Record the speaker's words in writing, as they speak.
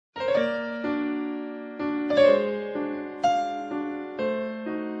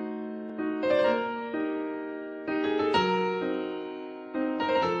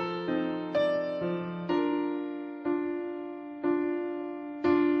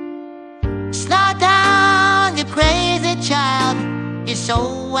child. You're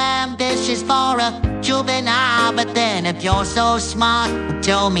so ambitious for a juvenile, but then if you're so smart,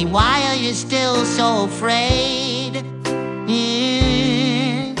 tell me, why are you still so afraid?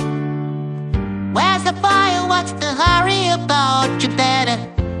 Where's the fire? What's the hurry about? You better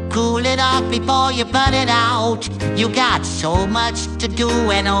cool it off before you burn it out. You got so much to do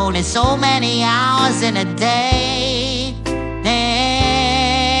and only so many hours in a day.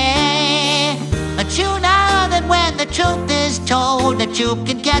 But you know that when the truth is told, that you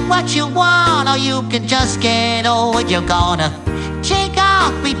can get what you want, or you can just get old. You're gonna take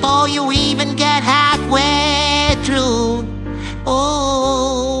off before you even get halfway through.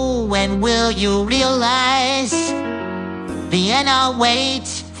 Oh, when will you realize Vienna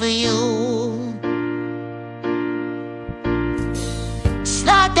waits for you?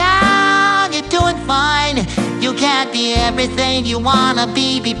 Slow down, you're doing fine. You can't be everything you wanna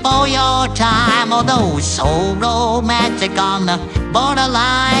be before your time. Although so romantic on the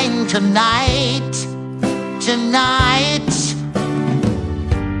borderline tonight.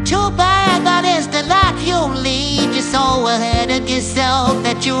 Too bad that is the life you lead. You're so ahead of yourself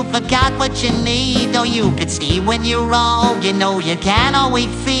that you forgot what you need. Though you can see when you're wrong, you know you can't always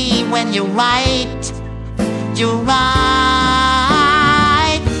see when you're right. You're right.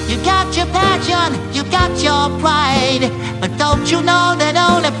 You got your passion, you got your pride, but don't you know that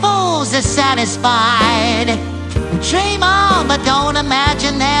only fools are satisfied? Dream on, but don't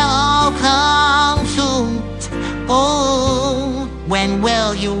imagine they'll all come soon. Oh, when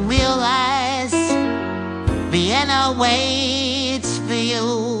will you realize Vienna waits for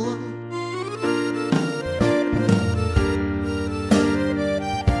you?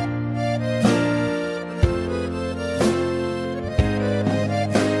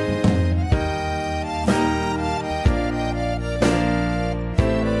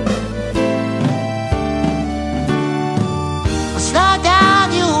 Slow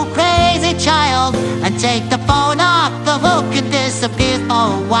down, you crazy child, and take the phone off the hook and disappear for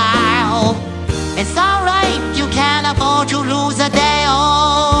a while. It's alright, you can't afford to lose a day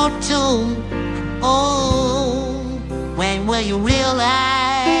or two. Oh, when will you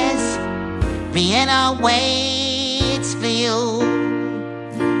realize Vienna waits for you?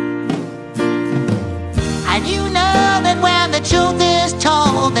 And you know that when the truth is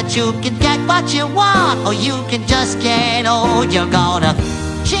told, that you can get what you want, or you can just get old. You're gonna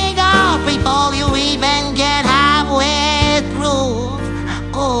shake off before you even get halfway through.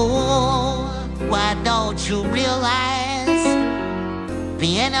 Oh, why don't you realize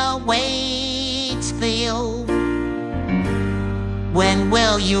Vienna waits for you? When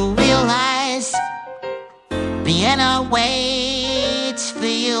will you realize Vienna waits for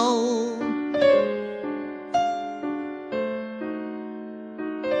you?